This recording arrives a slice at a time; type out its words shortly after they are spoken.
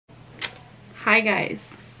Hi guys,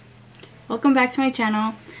 welcome back to my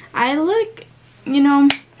channel. I look, you know,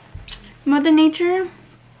 Mother Nature,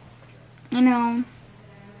 you know,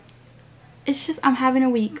 it's just I'm having a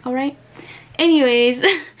week, alright? Anyways,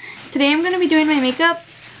 today I'm gonna be doing my makeup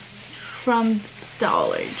from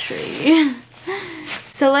Dollar Tree.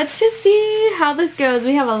 So let's just see how this goes.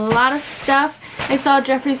 We have a lot of stuff. I saw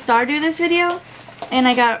Jeffree Star do this video and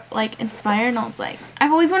I got like inspired and I was like,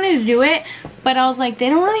 I've always wanted to do it, but I was like, they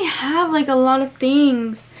don't really have like a lot of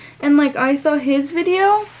things. And like I saw his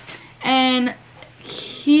video and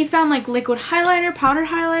he found like liquid highlighter, powder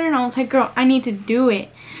highlighter, and I was like, girl, I need to do it.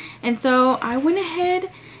 And so I went ahead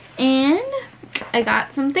and I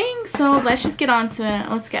got some things. So let's just get on to it.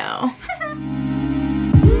 Let's go.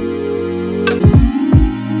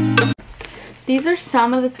 These are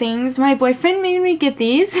some of the things. My boyfriend made me get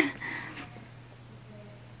these.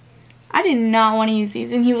 I did not want to use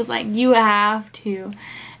these and he was like, you have to.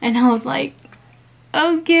 And I was like,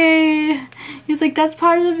 okay. He's like, that's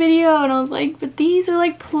part of the video. And I was like, but these are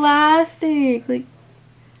like plastic. Like,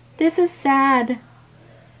 this is sad.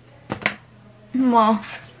 Well,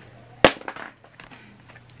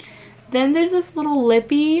 then there's this little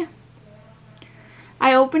lippy.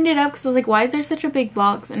 I opened it up because I was like, why is there such a big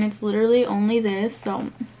box? And it's literally only this,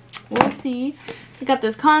 so we'll see. I got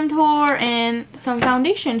this contour and some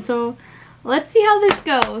foundation, so let's see how this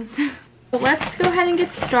goes. So let's go ahead and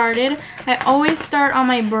get started. I always start on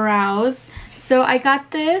my brows. So I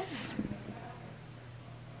got this.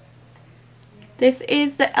 This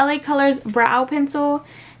is the LA Colors Brow Pencil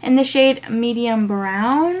in the shade Medium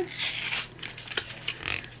Brown.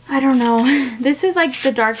 I don't know. This is like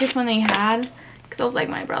the darkest one they had. I was like,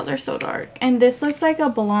 my brows are so dark. And this looks like a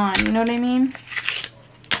blonde, you know what I mean?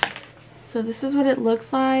 So this is what it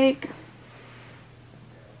looks like.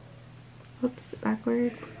 Oops,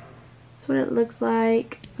 backwards. That's what it looks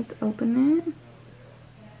like. Let's open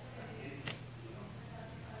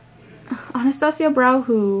it. Anastasia Brow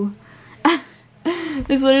Who.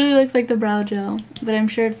 This literally looks like the brow gel, but I'm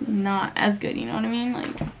sure it's not as good, you know what I mean?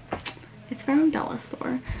 Like, it's from Dollar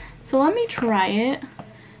Store. So let me try it.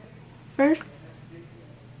 First,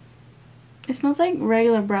 it smells like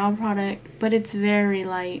regular brow product, but it's very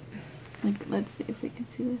light. Like, let's see if we can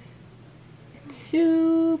see this. It's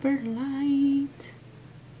super light.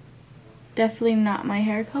 Definitely not my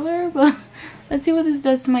hair color, but let's see what this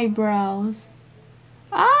does to my brows.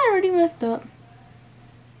 Ah, I already messed up.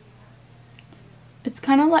 It's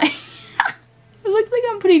kind of like, it looks like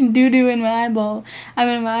I'm putting doo-doo in my eyeball. I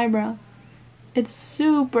mean, my eyebrow. It's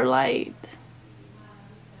super light.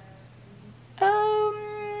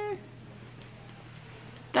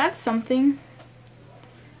 That's something.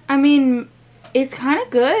 I mean, it's kind of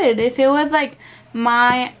good. If it was like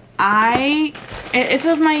my eye, if it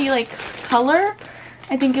was my like color,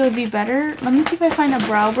 I think it would be better. Let me see if I find a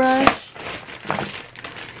brow brush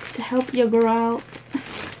to help your girl out.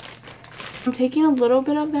 I'm taking a little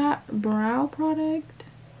bit of that brow product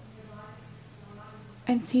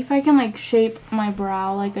and see if I can like shape my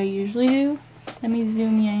brow like I usually do. Let me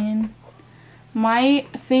zoom you in. My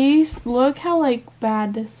face, look how like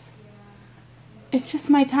bad this. It's just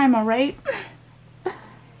my time, alright?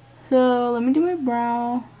 So let me do my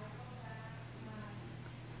brow.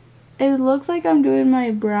 It looks like I'm doing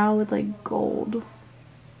my brow with like gold.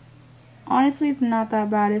 Honestly, it's not that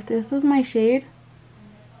bad. If this was my shade,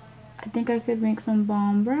 I think I could make some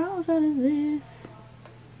bomb brows out of this.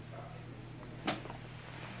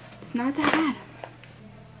 It's not that bad.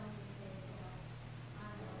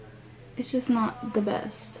 It's just not the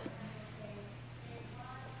best.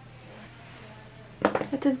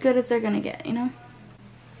 That's as good as they're gonna get, you know?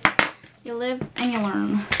 You live and you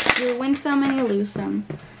learn. You win some and you lose some.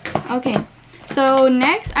 Okay, so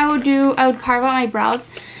next I would carve out my brows,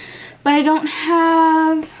 but I don't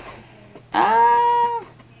have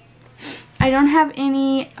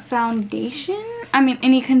any foundation. I mean,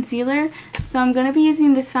 any concealer. So I'm gonna be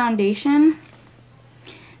using this foundation.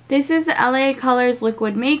 This is the LA Colors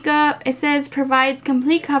Liquid Makeup. It says provides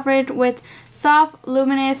complete coverage with soft,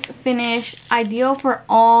 luminous finish, ideal for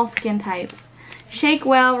all skin types. Shake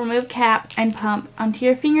well, remove cap, and pump onto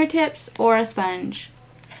your fingertips or a sponge.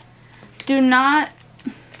 Do not,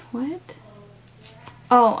 what?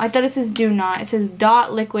 Oh, I thought it says do not. It says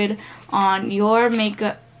dot liquid on your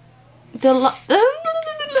makeup. Dot,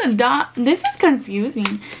 this is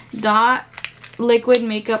confusing. Dot liquid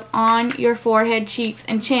makeup on your forehead, cheeks,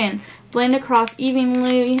 and chin. Blend across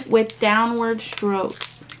evenly with downward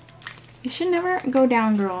strokes. You should never go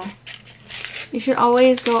down, girl. You should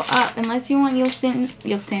always go up, unless you want your skin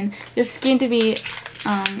to be,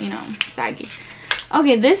 you know, saggy.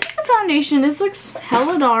 Okay, this is the foundation. This looks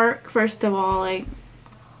hella dark, first of all, like,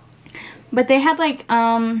 but they had like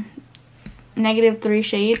 -3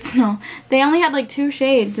 shades. No, they only had like 2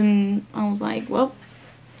 shades, and I was like, well,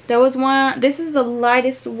 there was one. This is the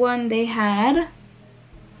lightest one they had.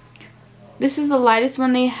 This is the lightest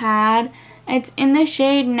one they had. It's in the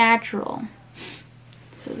shade Natural.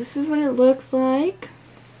 So this is what it looks like.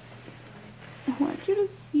 I want you to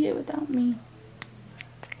see it without me.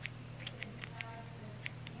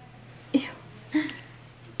 Ew.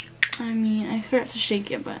 I mean, I forgot to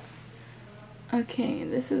shake it, but okay,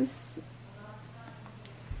 this is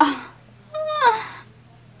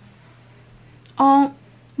oh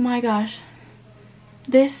my gosh.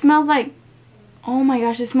 This smells like, oh my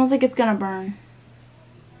gosh, it smells like it's gonna burn.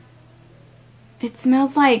 It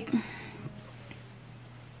smells like,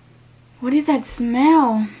 what is that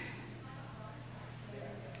smell?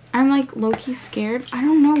 I'm like low-key scared. I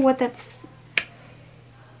don't know what that's,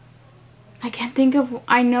 I can't think of,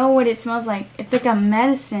 I know what it smells like. It's like a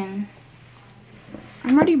medicine.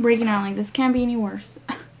 I'm already breaking out, like this can't be any worse.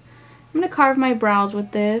 I'm gonna carve my brows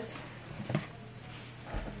with this.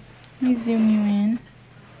 Let me zoom you in.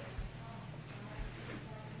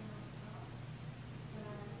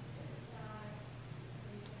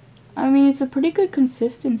 I mean, it's a pretty good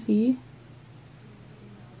consistency.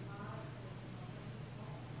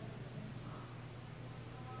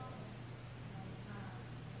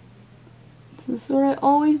 So this is what I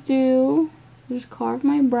always do. Just carve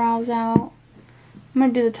my brows out. I'm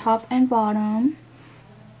gonna do the top and bottom.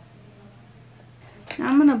 Now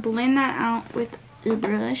I'm gonna blend that out with a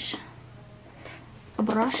brush.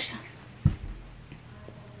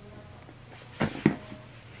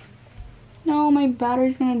 No, my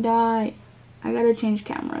battery's gonna die. I gotta change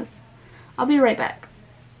cameras. I'll be right back.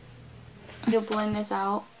 You'll blend this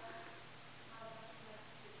out.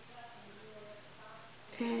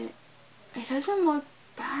 It doesn't look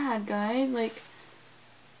bad, guys. Like,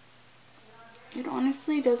 it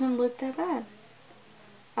honestly doesn't look that bad.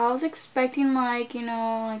 I was expecting like, you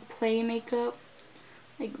know, like play makeup,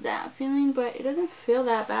 like that feeling, but it doesn't feel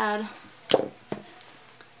that bad.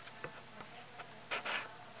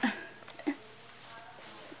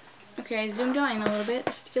 Okay, I zoomed out in a little bit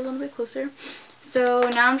just to get a little bit closer. So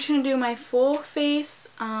now I'm just gonna do my full face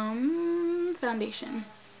foundation.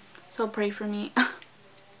 So pray for me.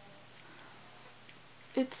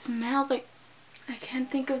 It smells like, I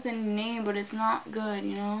can't think of the name, but it's not good,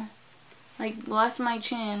 you know? Like, bless my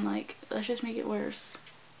chin, like, let's just make it worse.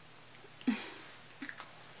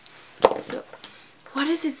 So, what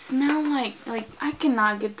does it smell like? Like, I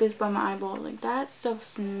cannot get this by my eyeball. Like, that stuff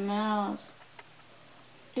smells.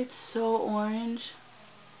 It's so orange.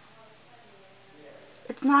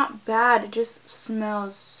 It's not bad, it just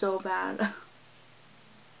smells so bad.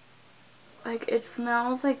 Like, it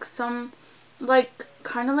smells like some, like,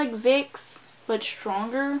 kind of like Vicks, but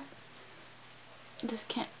stronger. This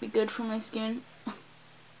can't be good for my skin.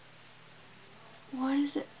 What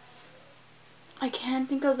is it? I can't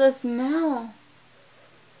think of the smell.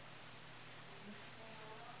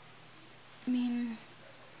 I mean,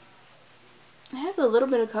 it has a little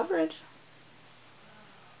bit of coverage.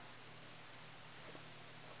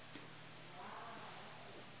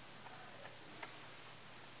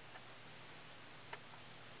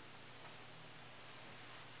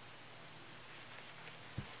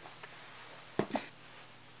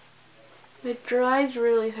 It dries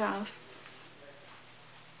really fast.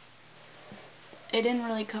 It didn't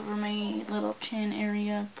really cover my little chin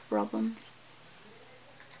area problems.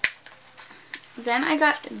 Then I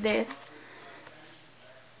got this.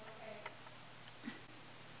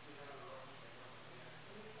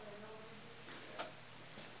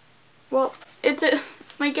 Well, it's a,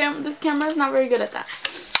 this camera is not very good at that.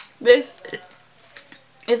 This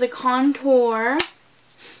is a contour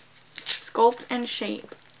sculpt and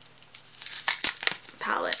shape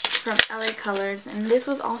palette from LA Colors, and this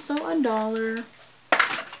was also $1.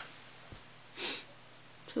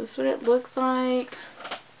 So this is what it looks like.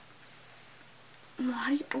 Oh, how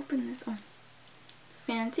do you open this? Oh,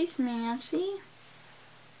 fancy smancy.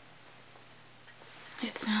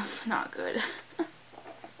 It smells not good.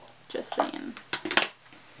 Just saying.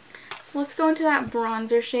 So let's go into that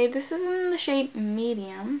bronzer shade. This is in the shade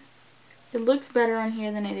Medium. It looks better on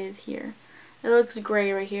here than it is here. It looks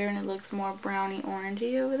gray right here, and it looks more browny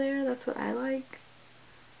orangey over there. That's what I like.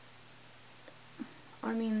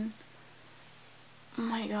 I mean, oh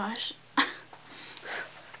my gosh.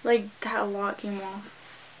 Like, that a lot came off.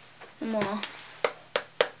 More.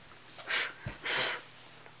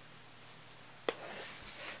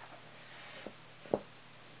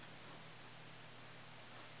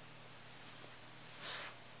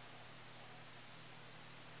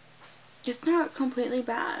 It's not completely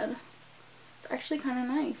bad. It's actually kind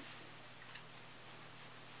of nice.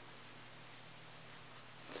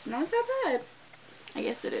 It's not that bad. I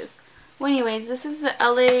guess it is. Well, anyways, this is the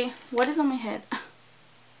LA... What is on my head?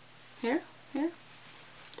 Hair? Hair?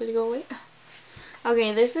 Did it go away?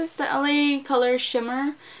 Okay, this is the LA Color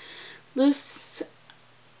Shimmer Loose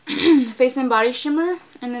Face and Body Shimmer.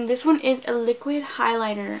 And then this one is a liquid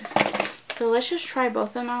highlighter. So let's just try both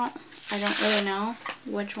of them out. I don't really know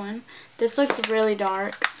which one. This looks really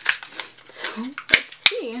dark. So let's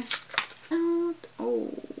see.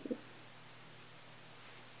 Oh.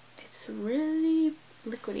 It's really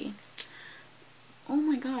liquidy. Oh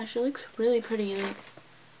my gosh, it looks really pretty. Like,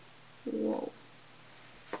 whoa.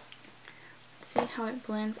 Let's see how it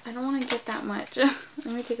blends. I don't want to get that much. Let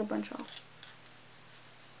me take a bunch off.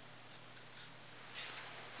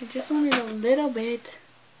 I just wanted a little bit.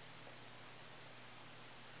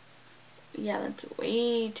 Yeah, that's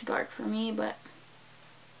way too dark for me, but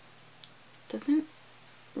doesn't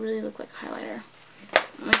really look like highlighter.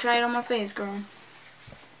 Let me try it on my face, girl.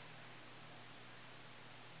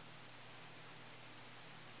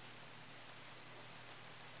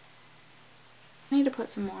 I need to put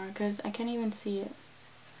some more because I can't even see it.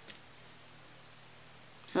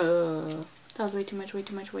 That was way too much, way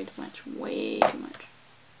too much, way too much, way too much.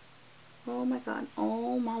 Oh my god.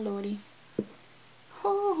 Oh my lordy.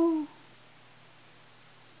 Oh.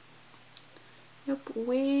 Yep,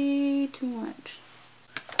 way too much.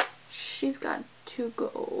 She's got to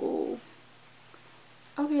go.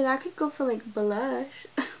 Okay, that could go for like blush.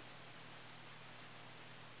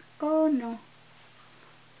 Oh no.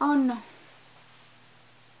 Oh no.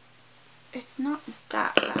 It's not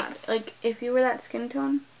that bad. Like, if you were that skin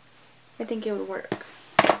tone, I think it would work.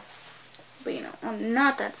 But you know, I'm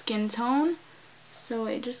not that skin tone, so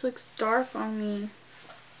it just looks dark on me.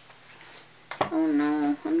 Oh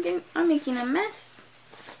no, I'm making a mess.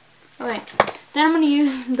 Okay, then I'm gonna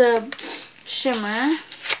use the shimmer,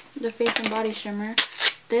 the face and body shimmer.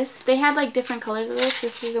 They had like different colors of this.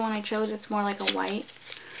 This is the one I chose. It's more like a white.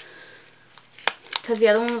 Because the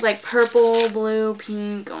other one was like purple, blue,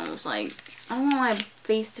 pink, almost like, I don't want my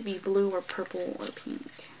face to be blue or purple or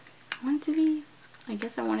pink. I want it to be, I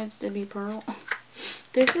guess I wanted it to be pearl.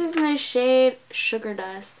 This is in the shade Sugar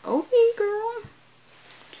Dust. Okay, girl.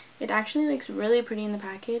 It actually looks really pretty in the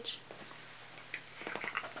package.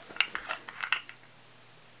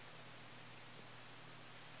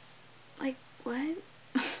 Like, what?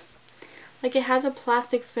 Like, it has a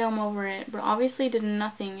plastic film over it, but obviously did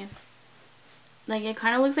nothing. If, like, it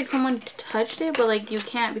kind of looks like someone touched it, but like you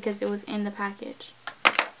can't because it was in the package.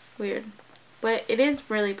 Weird. But it is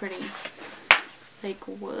really pretty. Like,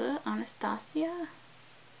 what? Anastasia?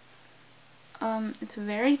 It's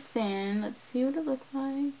very thin. Let's see what it looks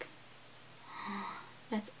like.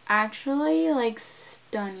 That's actually like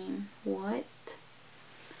stunning. What?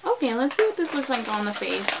 Okay, let's see what this looks like on the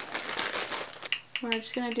face. We're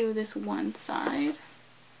just gonna do this one side.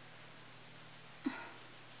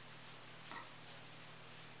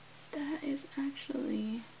 That is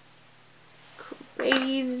actually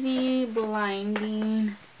crazy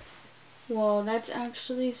blinding. Whoa, that's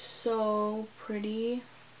actually so pretty.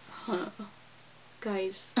 Huh.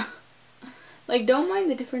 Guys. Like, don't mind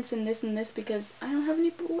the difference in this and this because I don't have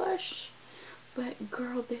any blush. But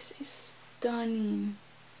girl, this is stunning.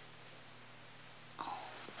 Oh.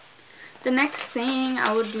 The next thing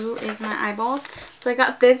I would do is my eyeballs. So I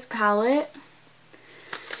got this palette.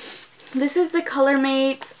 This is the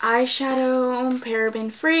ColorMates eyeshadow,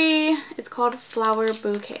 paraben free. It's called Flower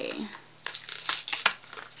Bouquet.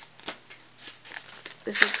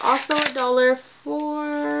 This is also $1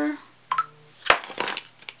 for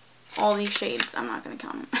all these shades. I'm not going to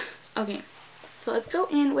count them. Okay, so let's go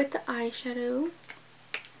in with the eyeshadow.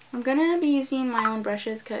 I'm going to be using my own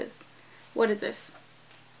brushes because, what is this?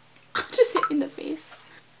 I'll just hit in the face.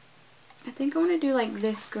 I think I want to do like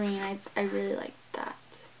this green. I really like that.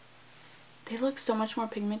 They look so much more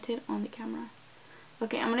pigmented on the camera.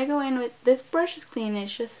 Okay, I'm going to go in with, this brush is clean,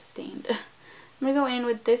 it's just stained. I'm going to go in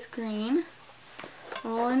with this green.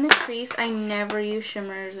 All in the crease. I never use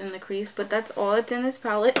shimmers in the crease, but that's all that's in this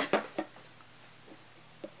palette.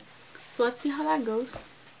 So let's see how that goes.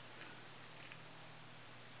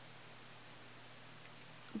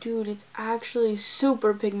 Dude, it's actually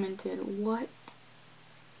super pigmented. What?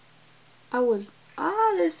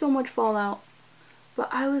 There's so much fallout. But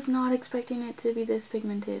I was not expecting it to be this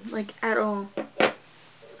pigmented, like, at all.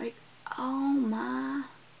 Like, oh my.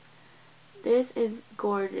 This is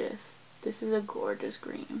gorgeous. This is a gorgeous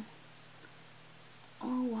green.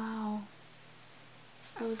 Oh wow.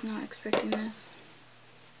 I was not expecting this.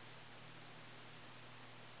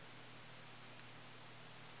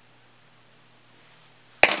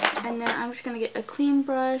 And then I'm just going to get a clean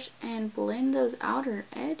brush and blend those outer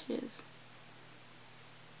edges.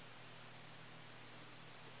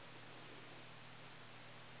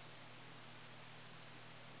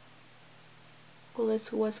 Well,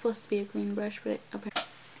 this was supposed to be a clean brush, but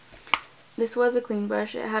this was a clean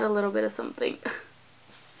brush. It had a little bit of something.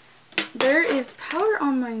 There is powder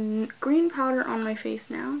on my, green powder on my face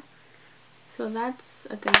now. So that's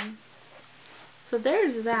a thing. So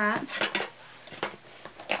there's that.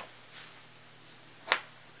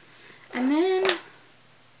 And then,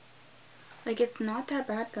 like, it's not that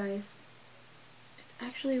bad, guys. It's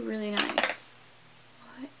actually really nice.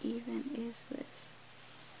 What even is this?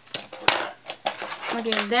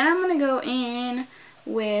 Okay, then I'm going to go in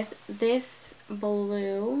with this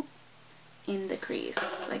blue in the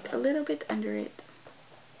crease, like a little bit under it.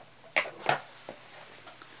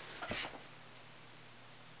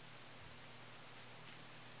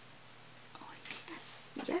 Oh,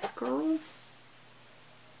 yes. Yes, girl.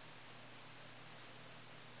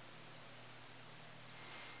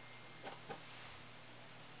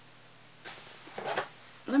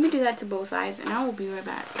 Let me do that to both eyes and I will be right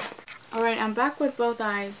back. Alright, I'm back with both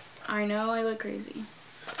eyes. I know I look crazy.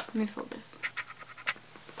 Let me focus.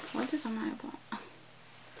 What is on my eyeball?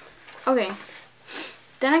 Okay.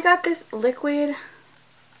 Then I got this liquid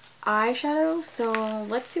eyeshadow. So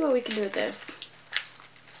let's see what we can do with this.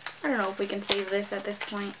 I don't know if we can save this at this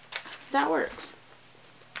point. That works.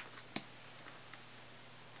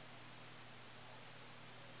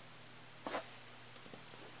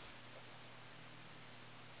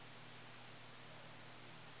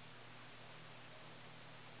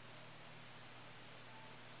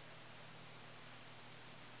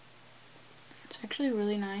 It's actually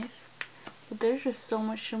really nice, but there's just so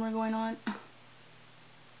much shimmer going on.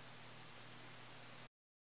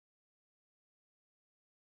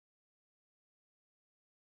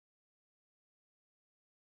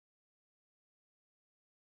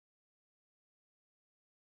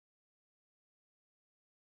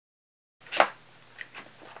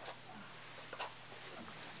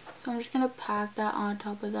 So I'm just gonna pack that on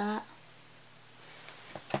top of that.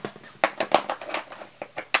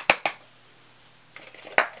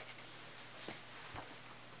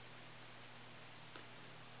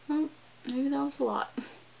 Maybe that was a lot.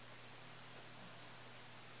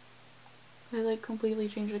 I like completely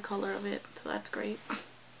changed the color of it, so that's great.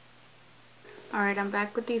 Alright, I'm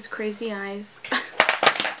back with these crazy eyes.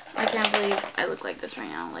 I can't believe I look like this right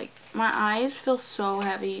now. Like, my eyes feel so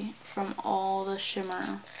heavy from all the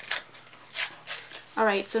shimmer.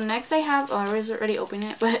 Alright, so next I have, oh, I was already opening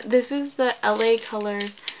it, but this is the LA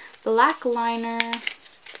Colors Black Liner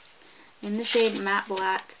in the shade Matte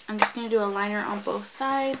Black. I'm just going to do a liner on both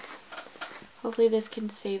sides. Hopefully this can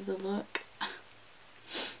save the look.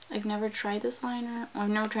 I've never tried this liner. Well, I've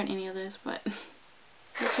never tried any of this, but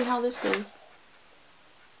let's see how this goes.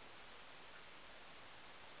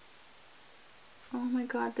 Oh my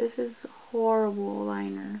god, this is horrible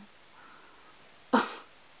liner.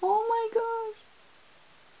 Oh my gosh.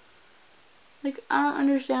 Like, I don't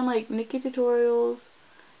understand, like, Nikkie Tutorials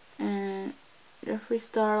and Jeffree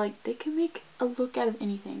Star, like, they can make a look out of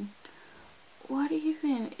anything. What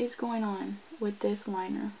even is going on with this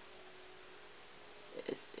liner?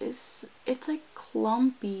 It's like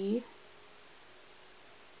clumpy.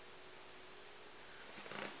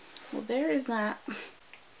 Well, there is that.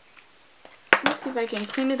 Let's see if I can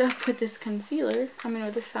clean it up with this concealer. I mean,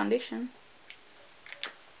 with this foundation.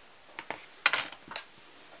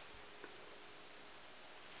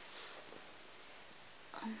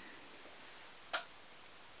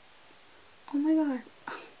 Oh my god.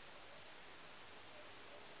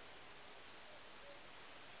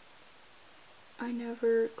 I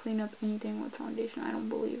never clean up anything with foundation. I don't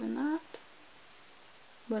believe in that.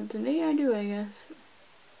 But today I do, I guess.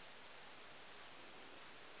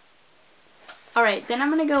 Alright, then I'm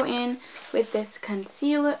going to go in with this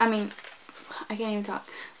concealer. I can't even talk.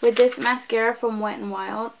 With this mascara from Wet n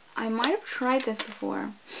Wild. I might have tried this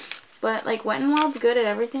before. But, like, Wet n Wild's good at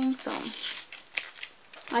everything, so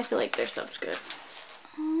I feel like their stuff's good.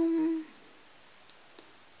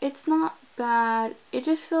 It's not bad. It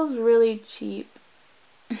just feels really cheap.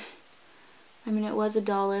 I mean, it was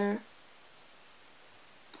 $1.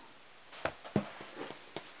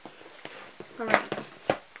 Alright.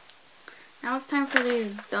 Now it's time for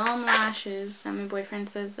these dumb lashes that my boyfriend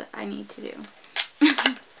says that I need to do.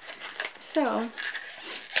 So,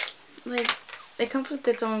 like, it comes with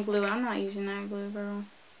its own glue. I'm not using that glue, girl.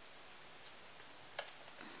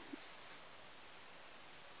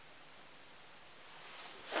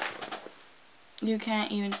 You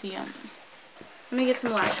can't even see them. Let me get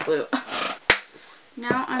some lash glue.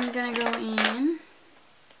 Now I'm going to go in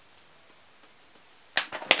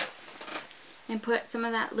and put some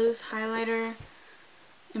of that loose highlighter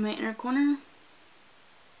in my inner corner.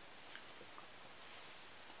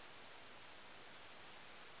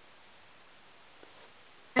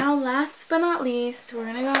 Now last but not least, we're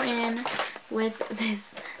going to go in with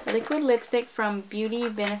this liquid lipstick from Beauty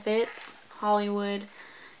Benefits Hollywood.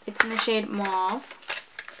 It's in the shade Mauve.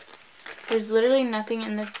 There's literally nothing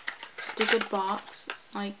in this stupid box.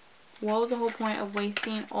 Like, what was the whole point of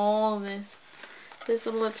wasting all of this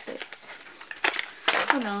little lipstick?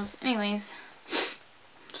 Who knows? Anyways,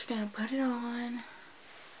 just gonna put it on.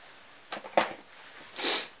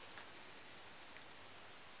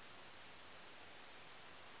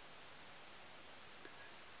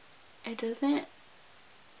 It doesn't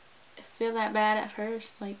feel that bad at first.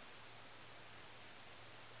 Like,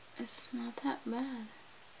 it's not that bad.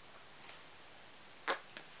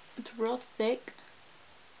 It's real thick.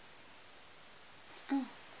 Oh.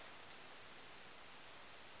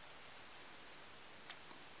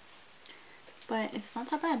 But it's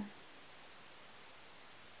not that bad.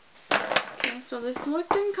 Okay, so this look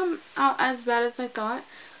didn't come out as bad as I thought.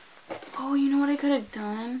 Oh, you know what I could have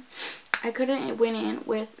done? I could have went in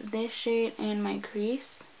with this shade in my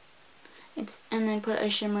crease. And then put a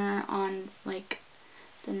shimmer on like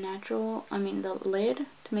the lid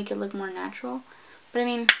to make it look more natural. But I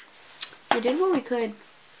mean, we did what we could.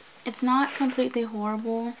 It's not completely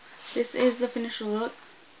horrible. This is the finished look.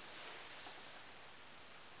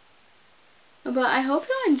 But I hope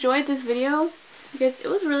you enjoyed this video because it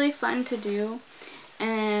was really fun to do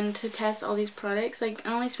and to test all these products. Like,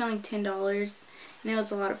 I only spent like $10 and it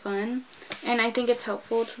was a lot of fun. And I think it's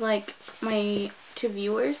helpful to like to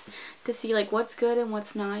viewers to see like what's good and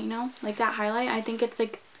what's not, you know? Like that highlight, I think it's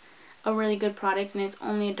like a really good product and it's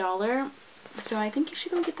only $1. So I think you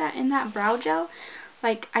should go get that in that brow gel.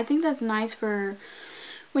 Like, I think that's nice for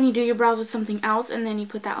when you do your brows with something else and then you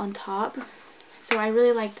put that on top. So I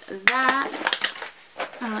really liked that.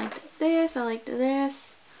 I liked this. I liked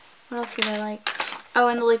this. What else did I like? Oh,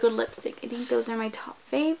 and the liquid lipstick. I think those are my top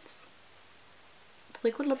faves. The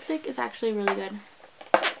liquid lipstick is actually really good.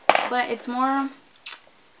 But it's more...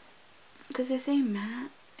 Does it say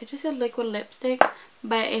matte? It just said liquid lipstick,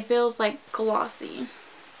 but it feels like glossy.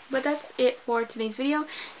 But that's it for today's video,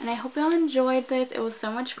 and I hope y'all enjoyed this. It was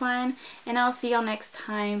so much fun, and I'll see y'all next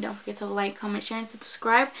time. Don't forget to like, comment, share, and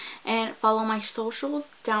subscribe, and follow my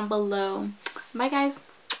socials down below. Bye, guys.